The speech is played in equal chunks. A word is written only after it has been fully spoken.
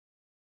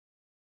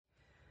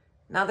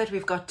Now that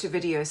we've got to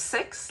video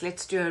 6,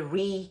 let's do a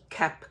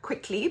recap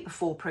quickly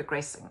before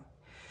progressing.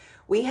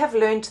 We have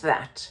learned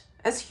that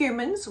as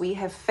humans, we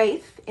have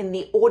faith in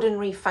the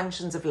ordinary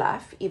functions of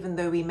life, even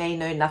though we may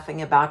know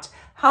nothing about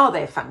how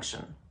they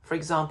function. For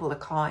example, a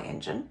car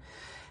engine.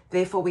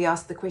 Therefore, we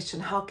ask the question,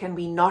 how can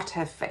we not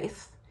have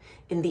faith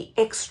in the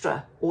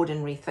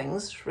extraordinary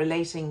things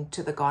relating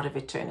to the God of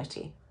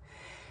eternity?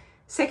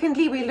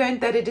 Secondly, we learned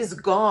that it is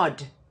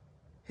God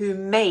who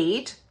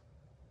made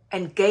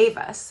and gave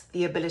us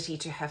the ability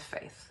to have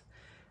faith.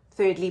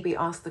 Thirdly, we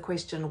ask the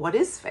question, what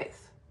is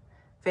faith?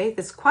 Faith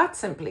is quite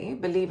simply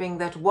believing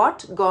that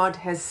what God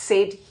has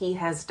said he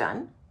has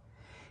done,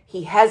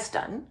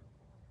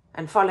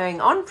 and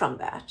following on from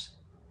that,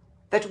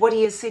 that what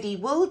he has said he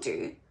will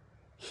do,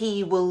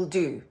 he will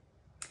do.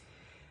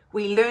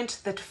 We learned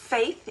that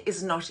faith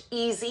is not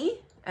easy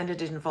and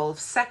it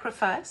involves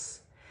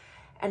sacrifice.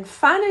 And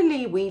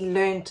finally, we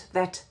learned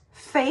that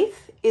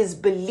faith is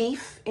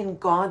belief in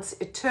God's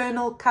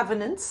eternal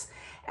covenants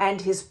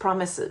and his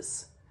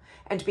promises.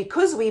 And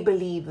because we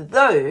believe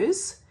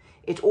those,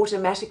 it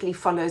automatically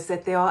follows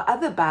that there are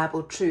other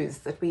Bible truths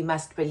that we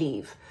must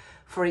believe.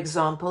 For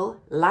example,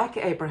 like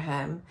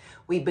Abraham,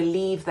 we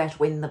believe that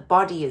when the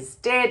body is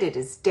dead, it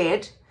is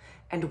dead,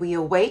 and we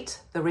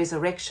await the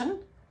resurrection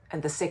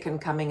and the second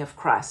coming of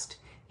Christ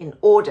in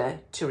order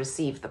to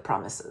receive the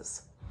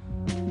promises.